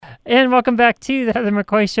And welcome back to the Heather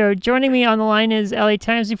McCoy Show. Joining me on the line is LA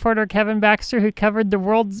Times reporter Kevin Baxter, who covered the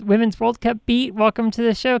Women's World Cup beat. Welcome to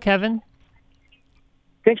the show, Kevin.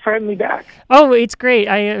 Thanks for having me back. Oh, it's great.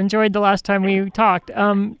 I enjoyed the last time we talked.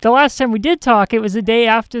 The last time we did talk, it was the day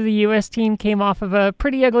after the U.S. team came off of a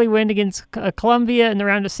pretty ugly win against Colombia in the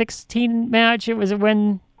round of 16 match. It was a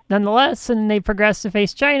win nonetheless, and they progressed to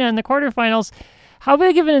face China in the quarterfinals. How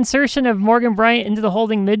big of an insertion of Morgan Bryant into the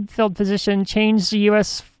holding midfield position changed the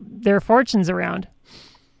U.S. their fortunes around?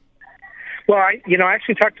 Well, I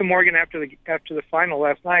actually talked to Morgan after the final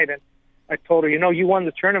last night, and I told her, you won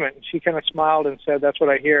the tournament, and she kind of smiled and said, "That's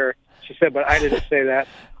what I hear." She said, "But I didn't say that."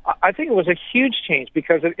 I think it was a huge change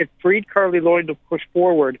because it freed Carly Lloyd to push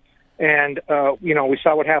forward, and we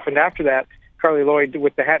saw what happened after that. Carly Lloyd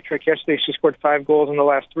with the hat trick yesterday, she scored 5 goals in the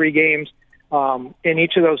last 3 games. In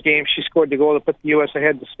each of those games, she scored the goal to put the U.S.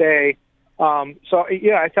 ahead to stay. I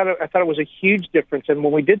thought it was a huge difference. And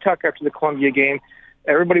when we did talk after the Colombia game,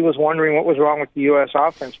 everybody was wondering what was wrong with the U.S.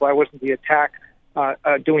 offense. Why wasn't the attack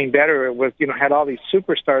doing better? It was, had all these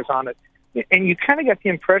superstars on it, and you kind of got the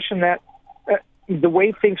impression that the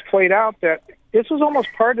way things played out, that this was almost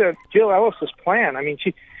part of Jill Ellis's plan. I mean,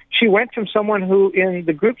 she went from someone who in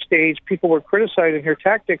the group stage people were criticizing her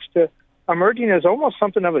tactics to emerging as almost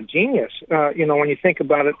something of a genius. When you think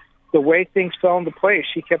about it, the way things fell into place,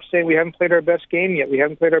 she kept saying, "We haven't played our best game yet. We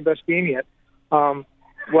haven't played our best game yet."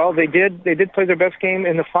 Well, they did play their best game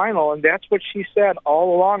in the final, and that's what she said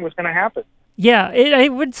all along was going to happen. Yeah, I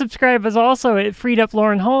would subscribe as also it freed up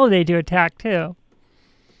Lauren Holiday to attack too.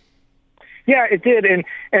 Yeah, it did, and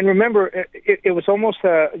remember, it was almost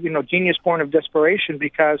a genius born of desperation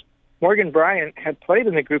because Morgan Bryant had played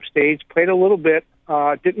in the group stage, played a little bit,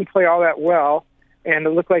 didn't play all that well, and it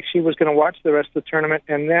looked like she was going to watch the rest of the tournament.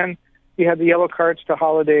 And then you had the yellow cards to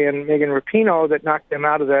Holiday and Megan Rapinoe that knocked them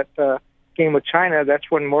out of that game with China. That's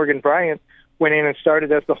when Morgan Bryant went in and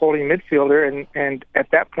started as the holding midfielder, and at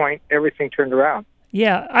that point, everything turned around.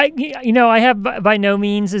 Yeah, I have by no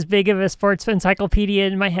means as big of a sports encyclopedia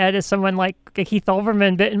in my head as someone like Keith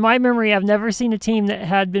Olbermann, but in my memory, I've never seen a team that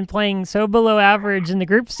had been playing so below average in the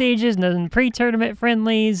group stages and then pre-tournament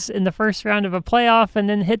friendlies in the first round of a playoff and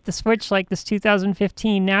then hit the switch like this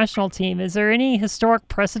 2015 national team. Is there any historic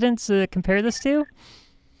precedents to compare this to?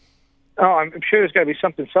 Oh, I'm sure there's got to be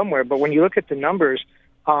something somewhere, but when you look at the numbers,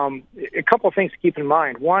 a couple of things to keep in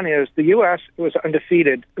mind. One is the U.S. was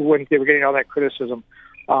undefeated when they were getting all that criticism,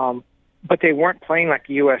 but they weren't playing like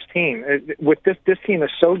a U.S. team. With this team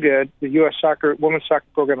is so good, the U.S. women's soccer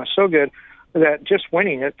program is so good that just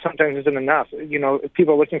winning it sometimes isn't enough.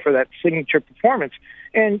 People are looking for that signature performance,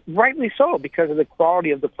 and rightly so because of the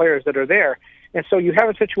quality of the players that are there. And so you have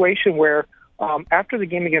a situation where after the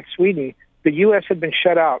game against Sweden, the U.S. had been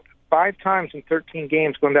shut out 5 times in 13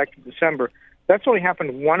 games going back to December. That's only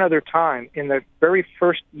happened one other time in the very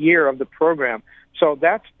first year of the program. So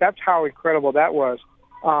that's how incredible that was.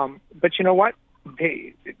 But you know what?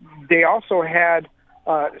 They also had,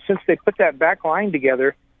 since they put that back line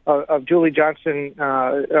together of Julie Johnson,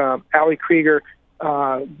 Allie Krieger,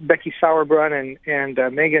 Becky Sauerbrunn,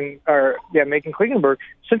 and Megan Klingenberg,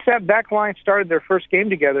 since that back line started their first game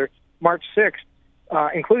together, March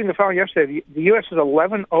 6th, including the final yesterday, the U.S. is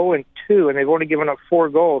 11-0-2, and they've only given up 4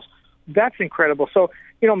 goals. That's incredible. So,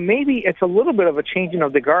 maybe it's a little bit of a changing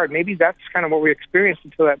of the guard. Maybe that's kind of what we experienced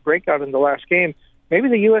until that breakout in the last game. Maybe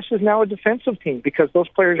the U.S. is now a defensive team because those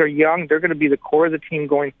players are young. They're going to be the core of the team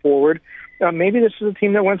going forward. Maybe this is a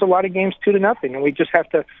team that wins a lot of games 2-0, and we just have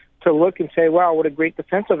to look and say, wow, what a great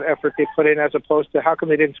defensive effort they put in as opposed to how come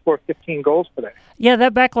they didn't score 15 goals today. Yeah,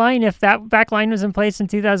 that back line, if that back line was in place in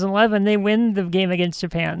 2011, they win the game against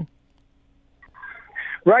Japan.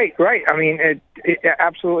 Right. I mean,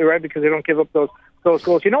 absolutely right, because they don't give up those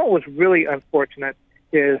goals. What was really unfortunate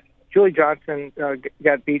is Julie Johnson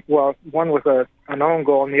got beat. Well, one with an own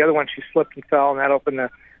goal, and the other one she slipped and fell, and that opened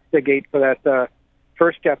the gate for that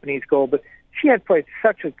first Japanese goal. But she had played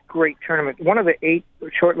such a great tournament. One of the 8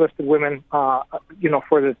 shortlisted women,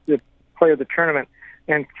 for the player of the tournament,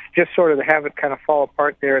 and just sort of to have it kind of fall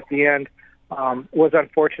apart there at the end was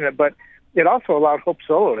unfortunate. But it also allowed Hope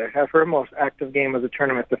Solo to have her most active game of the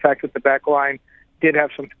tournament. The fact that the back line did have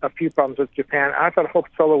a few problems with Japan. I thought Hope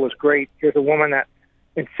Solo was great. Here's a woman that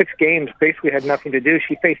in 6 games basically had nothing to do.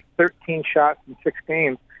 She faced 13 shots in 6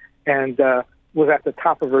 games and was at the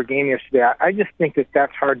top of her game yesterday. I just think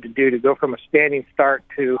that's hard to do, to go from a standing start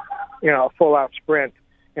to a full-out sprint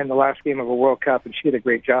in the last game of a World Cup, and she did a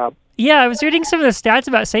great job. Yeah, I was reading some of the stats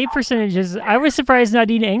about save percentages. I was surprised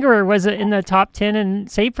Nadine Angerer was in the top 10 in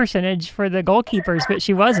save percentage for the goalkeepers, but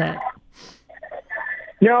she wasn't.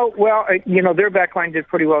 No, well, their back line did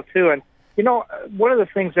pretty well too. And, One of the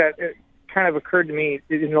things that kind of occurred to me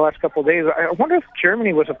in the last couple of days, I wonder if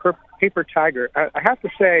Germany was a paper tiger. I have to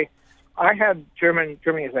say, I had Germany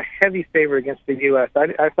as a heavy favorite against the U.S.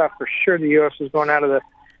 I thought for sure the U.S. was going out of the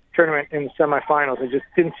tournament in the semifinals. I just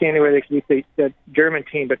didn't see any way they could beat the German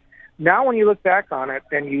team. But now when you look back on it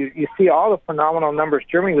and you see all the phenomenal numbers,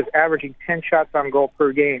 Germany was averaging 10 shots on goal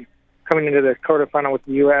per game coming into the quarterfinal with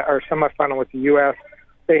the U.S. or semifinal with the U.S.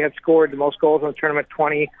 They had scored the most goals in the tournament,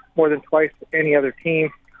 20, more than twice any other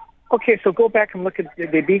team. Okay, so go back and look at,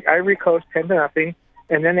 they beat Ivory Coast 10-0,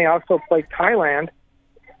 and then they also played Thailand.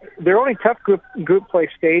 Their only tough group play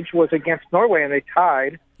stage was against Norway, and they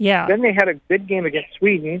tied. Yeah. Then they had a good game against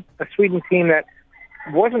Sweden, a Sweden team that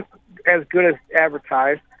wasn't as good as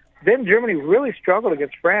advertised. Then Germany really struggled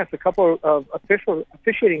against France. A couple of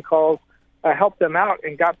officiating calls helped them out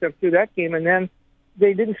and got them through that game, and then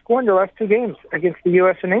they didn't score in the last two games against the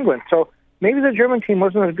U.S. and England. So maybe the German team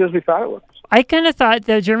wasn't as good as we thought it was. I kind of thought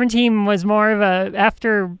the German team was more of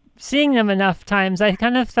after seeing them enough times, I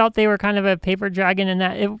kind of felt they were kind of a paper dragon in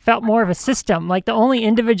that it felt more of a system. Like the only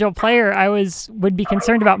individual player I would be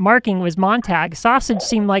concerned about marking was Montag. Sausage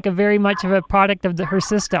seemed like a very much of a product of her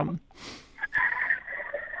system.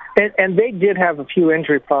 And they did have a few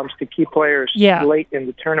injury problems to key players late in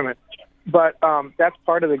the tournament. But that's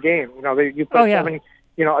part of the game. You put seven,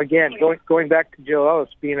 again, going back to Jill Ellis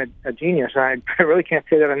being a genius, I really can't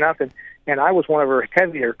say that enough. And I was one of her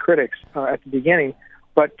heavier critics at the beginning.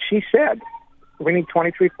 But she said, we need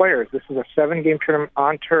 23 players. This is a 7-game tournament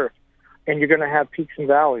on turf, and you're going to have peaks and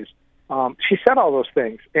valleys. She said all those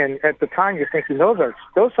things. And at the time, you're thinking, those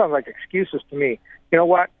sound like excuses to me. You know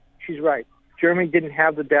what? She's right. Germany didn't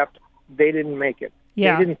have the depth. They didn't make it.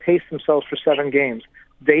 Yeah. They didn't pace themselves for 7 games.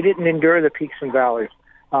 They didn't endure the peaks and valleys.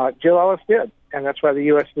 Jill Ellis did, and that's why the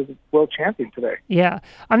U.S. is world champion today. Yeah.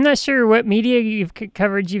 I'm not sure what media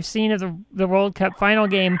coverage you've seen of the World Cup final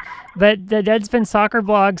game, but the Deadspin Soccer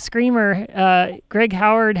blog Screamer, Greg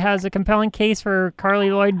Howard has a compelling case for Carly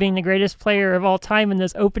Lloyd being the greatest player of all time in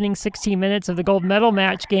those opening 16 minutes of the gold medal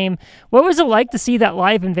match game. What was it like to see that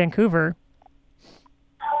live in Vancouver?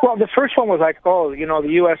 Well, the first one was like, the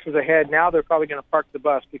U.S. is ahead. Now they're probably going to park the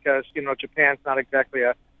bus because, Japan's not exactly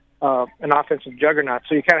an offensive juggernaut.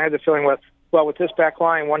 So you kind of had the feeling with this back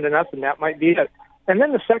line, 1-0, that might be it. And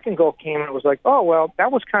then the second goal came, and it was like,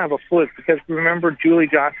 that was kind of a fluke because remember Julie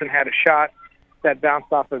Johnson had a shot that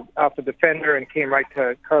bounced off the defender and came right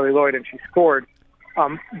to Carly Lloyd, and she scored.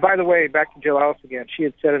 By the way, back to Jill Ellis again.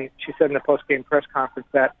 She said in the post-game press conference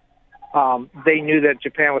that they knew that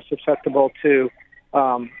Japan was susceptible to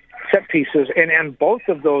set pieces, and both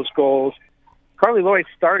of those goals, Carly Lloyd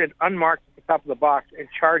started unmarked at the top of the box and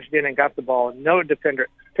charged in and got the ball, and no defender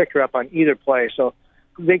picked her up on either play. So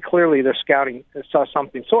their scouting saw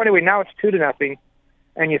something. So anyway, now it's 2-0,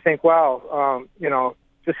 and you think, wow,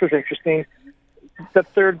 this is interesting. The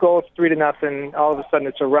third goal is 3-0. All of a sudden,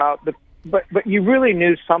 it's a rout. But you really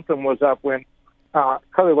knew something was up when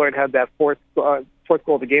Carly Lloyd had that fourth goal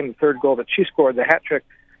of the game, the third goal that she scored, the hat trick.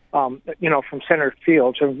 From center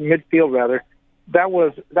field, to midfield rather, that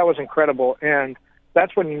was incredible, and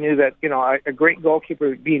that's when you knew that a great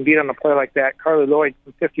goalkeeper being beat on a play like that, Carly Lloyd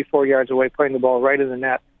from 54 yards away playing the ball right in the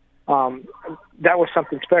net, that was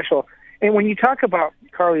something special. And when you talk about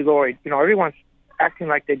Carly Lloyd, everyone's acting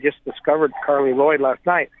like they just discovered Carly Lloyd last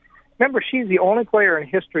night. Remember, she's the only player in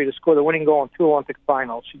history to score the winning goal in 2 Olympic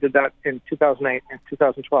finals. She did that in 2008 and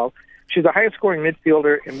 2012. She's the highest scoring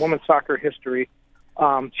midfielder in women's soccer history.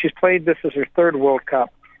 She's played this as her 3rd World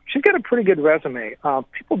Cup. She's got a pretty good resume.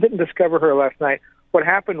 People didn't discover her last night. What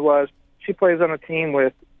happened was she plays on a team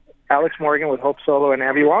with Alex Morgan, with Hope Solo, and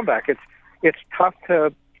Abby Wambach. It's tough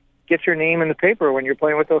to get your name in the paper when you're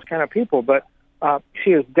playing with those kind of people, but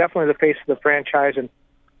she is definitely the face of the franchise. And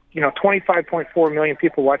 25.4 million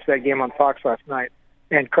people watched that game on Fox last night.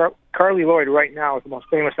 And Carly Lloyd right now is the most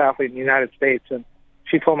famous athlete in the United States, and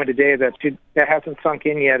she told me today that that hasn't sunk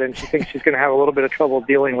in yet, and she thinks she's going to have a little bit of trouble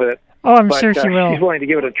dealing with it. Oh, I'm sure she will. She's willing to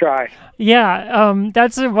give it a try. Yeah,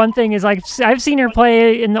 that's the one thing is I've seen her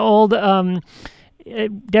play in the old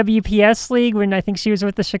WPS league when I think she was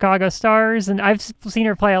with the Chicago Stars, and I've seen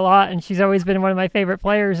her play a lot, and she's always been one of my favorite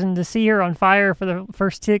players. And to see her on fire for the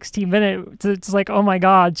first 16 minutes, it's like, oh my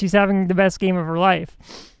God, she's having the best game of her life.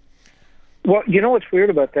 Well, what's weird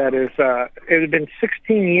about that is it had been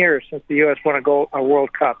 16 years since the U.S. won a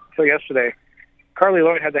World Cup until yesterday. Carly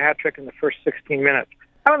Lloyd had the hat trick in the first 16 minutes.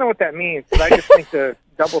 I don't know what that means, but I just think the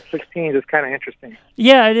double 16 is kind of interesting.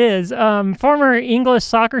 Yeah, it is. Former English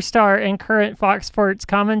soccer star and current Fox Sports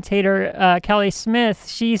commentator Kelly Smith,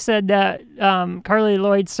 she said that Carly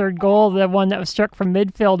Lloyd's third goal, the one that was struck from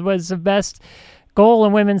midfield, was the best goal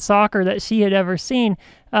in women's soccer that she had ever seen.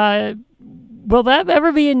 Will that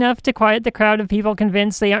ever be enough to quiet the crowd of people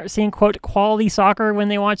convinced they aren't seeing, quote, quality soccer when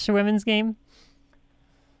they watch the women's game?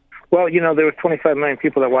 Well, there was 25 million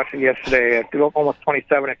people that watched it yesterday, almost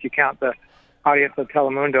 27 if you count the audience of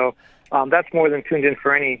Telemundo. That's more than tuned in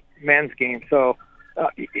for any men's game. So,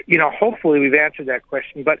 hopefully we've answered that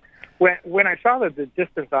question. But when I saw that the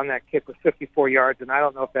distance on that kick was 54 yards, and I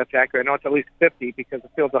don't know if that's accurate. I know it's at least 50 because the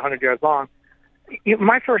field's 100 yards long.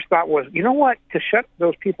 My first thought was, you know what, to shut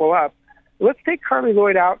those people up, let's take Carly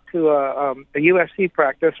Lloyd out to a UFC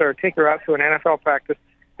practice or take her out to an NFL practice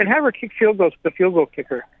and have her kick field goals to the field goal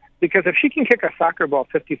kicker. Because if she can kick a soccer ball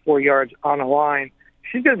 54 yards on a line,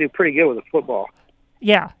 she's going to do pretty good with a football.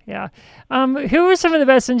 Yeah. Who were some of the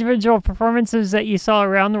best individual performances that you saw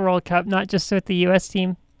around the World Cup, not just with the U.S.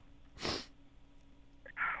 team?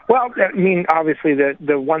 Well, I mean, obviously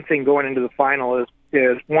the one thing going into the final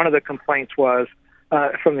is one of the complaints was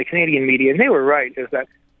from the Canadian media, and they were right, is that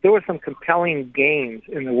there were some compelling games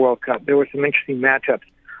in the World Cup. There were some interesting matchups,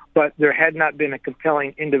 but there had not been a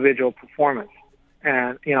compelling individual performance.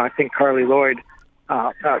 And, I think Carly Lloyd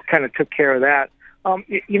kind of took care of that.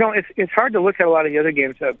 It's hard to look at a lot of the other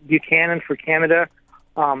games. Buchanan for Canada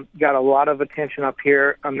got a lot of attention up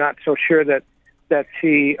here. I'm not so sure that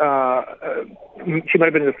she might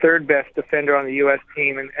have been the third best defender on the U.S.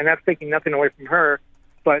 team, and that's taking nothing away from her.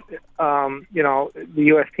 But, the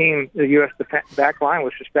U.S. team, the U.S. back line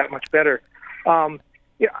was just that much better. Aside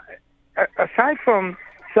from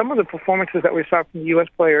some of the performances that we saw from the U.S.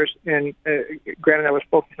 players, and granted I was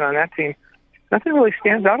focusing on that team, nothing really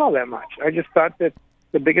stands out all that much. I just thought that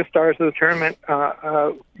the biggest stars of the tournament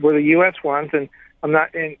were the U.S. ones, and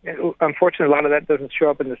unfortunately, a lot of that doesn't show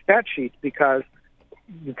up in the stat sheets because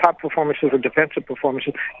the top performances are defensive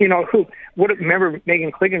performances. Who would remember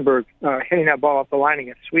Megan Klingenberg hitting that ball off the line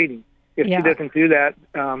against Sweden? If she doesn't do that,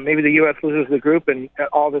 maybe the U.S. loses the group, and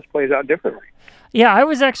all this plays out differently. Yeah, I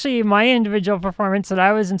was actually, my individual performance that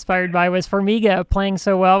I was inspired by was Formiga playing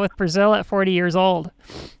so well with Brazil at 40 years old.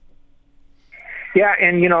 Yeah,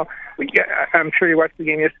 and, I'm sure you watched the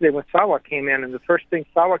game yesterday when Sawa came in, and the first thing,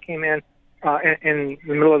 Sawa came in the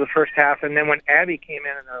middle of the first half, and then when Abby came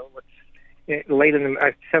in late in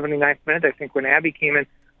the 79th minute, I think, when Abby came in,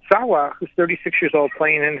 Sawa, who's 36 years old,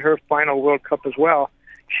 playing in her final World Cup as well,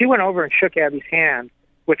 she went over and shook Abby's hand,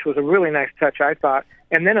 which was a really nice touch, I thought.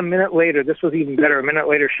 And then a minute later, this was even better, a minute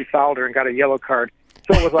later she fouled her and got a yellow card.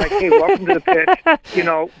 So it was like, hey, welcome to the pitch.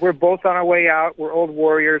 We're both on our way out. We're old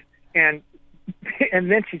warriors. And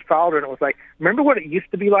then she fouled her, and it was like, remember what it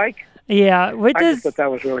used to be like? Yeah. I just thought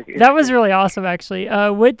that was really good. That was really awesome, actually.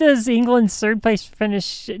 What does England's third place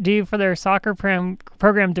finish do for their soccer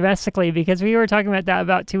program domestically? Because we were talking about that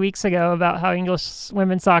about 2 weeks ago, about how English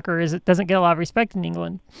women's soccer doesn't get a lot of respect in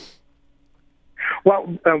England. Well,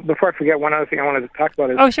 before I forget, one other thing I wanted to talk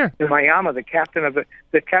about is Mayama, the captain of the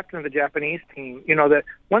Japanese team. The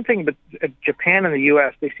one thing, but Japan and the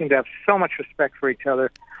U.S., they seem to have so much respect for each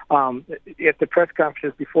other. At the press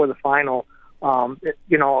conferences before the final,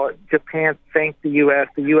 Japan thanked the U.S.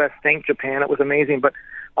 thanked Japan. It was amazing. But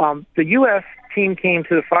the U.S. team came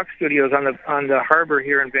to the Fox Studios on the harbor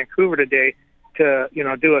here in Vancouver today to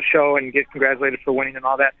do a show and get congratulated for winning and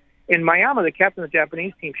all that. And Mayama, the captain of the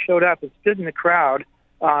Japanese team, showed up and stood in the crowd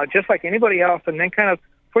just like anybody else, and then kind of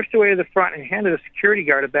pushed away to the front and handed a security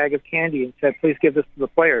guard a bag of candy and said, "Please give this to the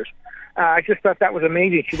players." I just thought that was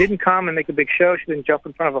amazing. She didn't come and make a big show. She didn't jump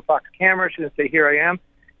in front of a Fox camera. She didn't say, "Here I am."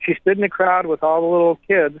 She stood in the crowd with all the little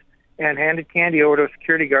kids and handed candy over to a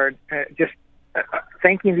security guard, just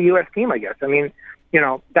thanking the U.S. team, I guess. I mean,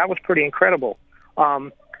 that was pretty incredible.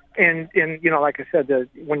 And like I said,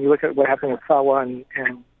 when you look at what happened with Sawa and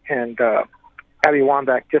Abby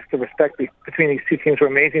Wambach, just the respect between these two teams were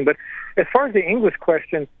amazing. But as far as the English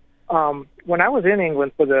question, when I was in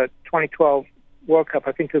England for the 2012 World Cup,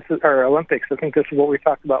 or Olympics, I think this is what we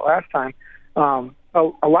talked about last time.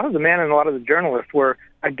 A lot of the men and a lot of the journalists were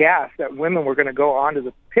aghast that women were going to go onto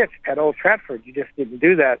the pitch at Old Trafford. You just didn't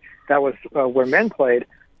do that. That was where men played.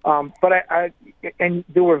 But and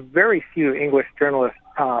there were very few English journalists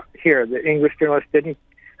here. The English journalists didn't,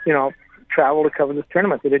 travel to cover this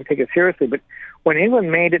tournament. They didn't take it seriously. But when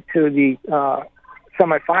England made it to the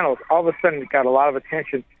semifinals, all of a sudden it got a lot of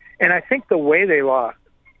attention. And I think the way they lost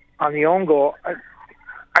on the own goal,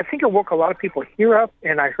 I think it woke a lot of people here up,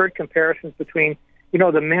 and I heard comparisons between,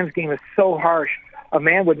 the men's game is so harsh. A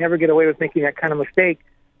man would never get away with making that kind of mistake.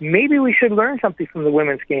 Maybe we should learn something from the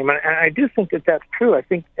women's game. And I do think that that's true. I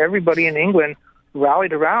think everybody in England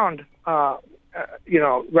rallied around their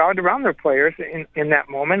players in that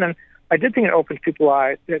moment. And I did think it opened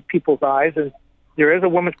people's eyes. And There is a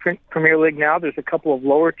women's Premier League now. There's a couple of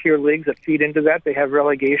lower tier leagues that feed into that. They have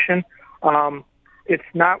relegation. It's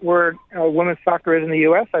not where women's soccer is in the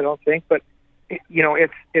U.S., I don't think, but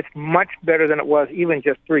it's much better than it was even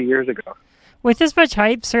just 3 years ago. With this much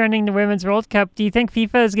hype surrounding the Women's World Cup, do you think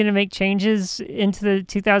FIFA is going to make changes into the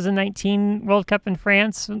 2019 World Cup in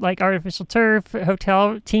France, like artificial turf,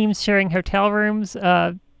 hotel teams sharing hotel rooms,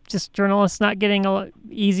 just journalists not getting an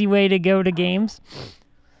easy way to go to games?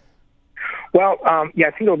 Well, I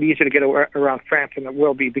think it'll be easier to get around France, and it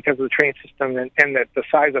will be because of the train system and the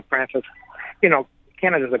size of France.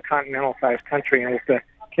 Canada's a continental-sized country, and with the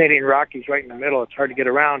Canadian Rockies right in the middle, it's hard to get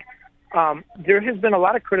around. There has been a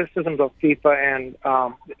lot of criticisms of FIFA, and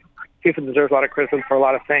FIFA deserves a lot of criticism for a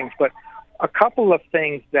lot of things. But a couple of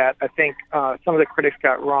things that I think some of the critics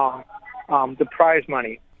got wrong. The prize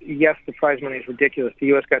money. Yes, the prize money is ridiculous. The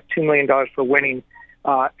U.S. got $2 million for winning.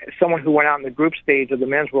 Someone who went out in the group stage of the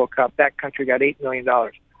Men's World Cup, that country got $8 million.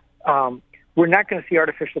 We're not going to see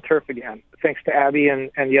artificial turf again, thanks to Abby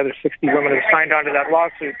and the other 60 women who signed on to that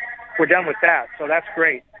lawsuit. We're done with that, so that's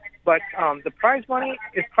great. But the prize money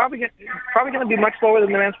is probably going to be much lower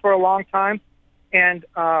than the men's for a long time. And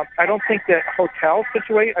I don't think the hotel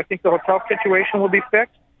situation will be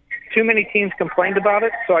fixed. Too many teams complained about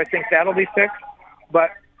it, so I think that'll be fixed. But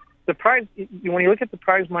the prize, when you look at the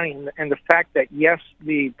prize money and the fact that, yes,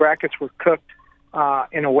 the brackets were cooked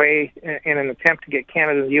in a way in an attempt to get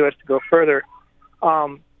Canada and the U.S. to go further,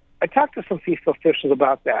 I talked to some FIFA officials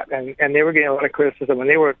about that, and they were getting a lot of criticism. And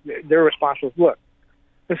their response was, look,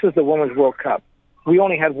 this is the Women's World Cup. We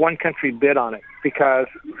only had one country bid on it because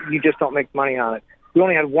you just don't make money on it. We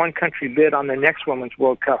only had one country bid on the next Women's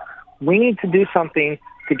World Cup. We need to do something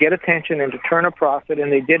to get attention and to turn a profit,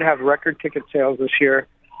 and they did have record ticket sales this year.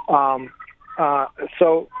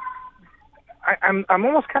 So I'm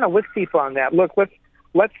almost kind of with people on that. Look,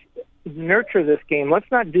 let's nurture this game. Let's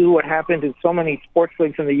not do what happened in so many sports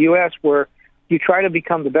leagues in the U.S. where you try to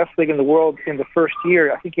become the best league in the world in the first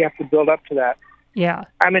year. I think you have to build up to that. Yeah.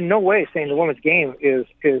 I'm in no way saying the women's game is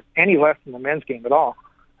any less than the men's game at all.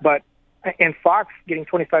 But and Fox getting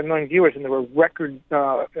 25 million viewers, and there were record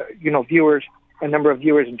viewers, a number of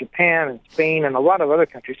viewers in Japan and Spain and a lot of other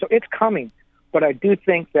countries. So it's coming. But I do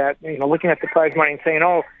think that, looking at the prize money and saying,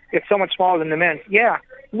 oh, it's so much smaller than the men's. Yeah,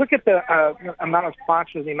 look at the amount of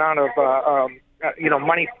sponsors, the amount of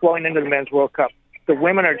money flowing into the Men's World Cup. The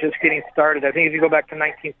women are just getting started. I think if you go back to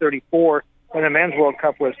 1934, when the Men's World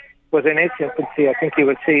Cup was in its infancy, I think you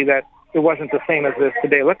would see that it wasn't the same as this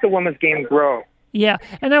today. Let the women's game grow. Yeah,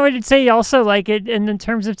 and I would say also, like, in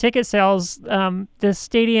terms of ticket sales, the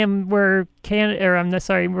stadium where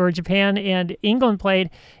where Japan and England played,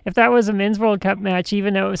 if that was a Men's World Cup match,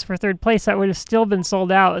 even though it was for third place, that would have still been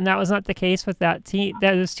sold out, and that was not the case with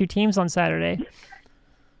those two teams on Saturday.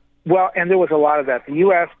 Well, and there was a lot of that. The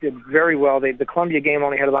U.S. did very well. The Colombia game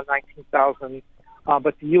only had about 19,000,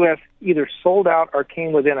 but the U.S. either sold out or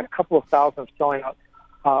came within a couple of thousand of selling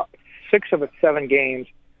out 6 of its 7 games.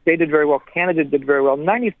 They did very well. Canada did very well.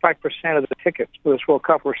 95% of the tickets for this World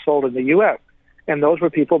Cup were sold in the U.S., and those were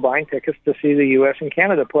people buying tickets to see the U.S. and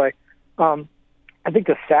Canada play. I think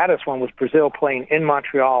the saddest one was Brazil playing in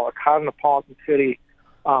Montreal, a cosmopolitan city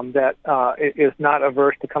that is not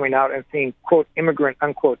averse to coming out and seeing, quote, immigrant,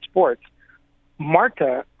 unquote, sports.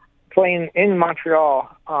 Marta playing in Montreal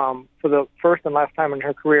for the first and last time in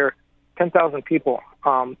her career, 10,000 people,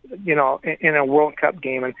 in a World Cup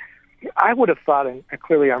game. And I would have thought, and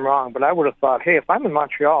clearly I'm wrong, but I would have thought, hey, if I'm in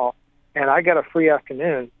Montreal and I got a free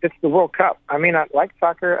afternoon, it's the World Cup. I may not like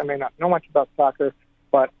soccer, I may not know much about soccer,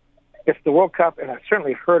 but it's the World Cup, and I've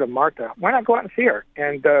certainly heard of Marta. Why not go out and see her?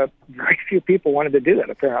 And very few people wanted to do that,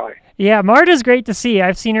 apparently. Yeah, Marta's great to see.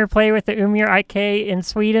 I've seen her play with the Umeå IK in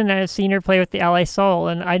Sweden, and I've seen her play with the LA Soul,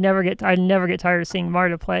 and I never get tired of seeing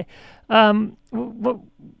Marta play.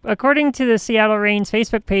 According to the Seattle Reigns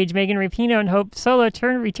Facebook page, Megan Rapinoe and Hope Solo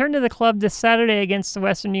returned to the club this Saturday against the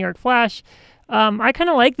Western New York Flash. I kind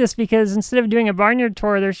of like this because instead of doing a barnyard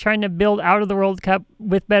tour, they're trying to build out of the World Cup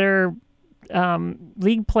with better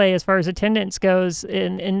league play as far as attendance goes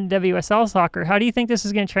in WSL soccer. How do you think this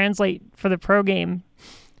is going to translate for the pro game?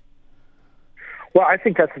 Well, I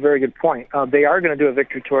think that's a very good point. They are going to do a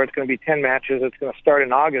victory tour. It's going to be 10 matches. It's going to start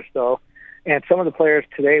in August, though. And some of the players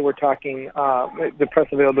today were talking, the press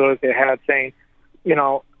availability they had, saying,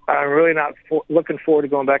 I'm really not looking forward to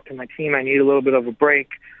going back to my team. I need a little bit of a break,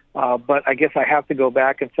 but I guess I have to go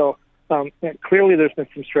back. And so clearly there's been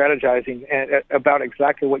some strategizing about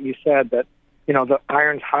exactly what you said, that, the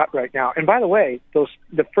iron's hot right now. And by the way,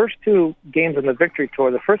 the first 2 games in the victory tour,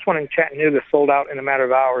 the first one in Chattanooga sold out in a matter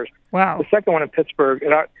of hours. Wow. The second one in Pittsburgh,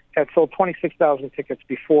 it had sold 26,000 tickets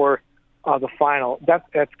before the final. That's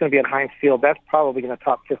going to be at Heinz Field. That's probably going to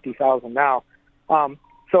top 50,000 now.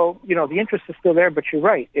 So, the interest is still there, but you're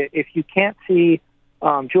right. If you can't see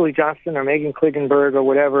Julie Johnston or Megan Klingenberg or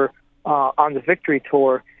whatever on the Victory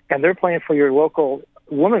Tour, and they're playing for your local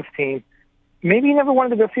women's team, maybe you never wanted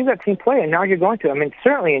to go see that team play, and now you're going to. I mean,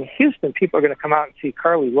 certainly in Houston, people are going to come out and see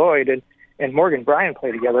Carly Lloyd and Morgan Bryan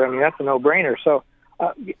play together. I mean, that's a no-brainer. So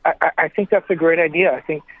I think that's a great idea. I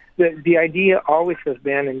think the idea always has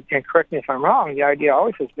been, and correct me if I'm wrong, the idea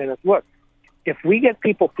always has been is, look, if we get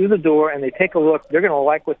people through the door and they take a look, they're going to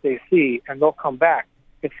like what they see, and they'll come back.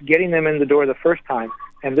 It's getting them in the door the first time,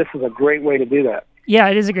 and this is a great way to do that. Yeah,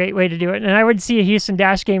 it is a great way to do it. And I would see a Houston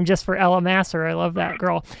Dash game just for Ella Masser. I love that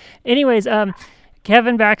girl. Anyways,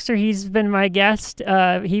 Kevin Baxter, he's been my guest.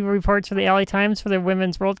 He reports for the LA Times for the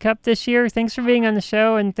Women's World Cup this year. Thanks for being on the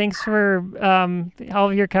show, and thanks for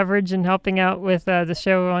all of your coverage and helping out with the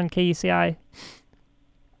show on KUCI.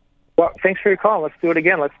 Well, thanks for your call. Let's do it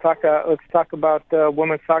again. Let's talk about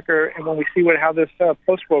women's soccer, and when we see how this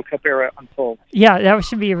post-World Cup era unfolds. Yeah, that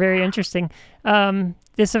should be very interesting.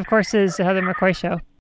 This, of course, is Heather McCoy Show.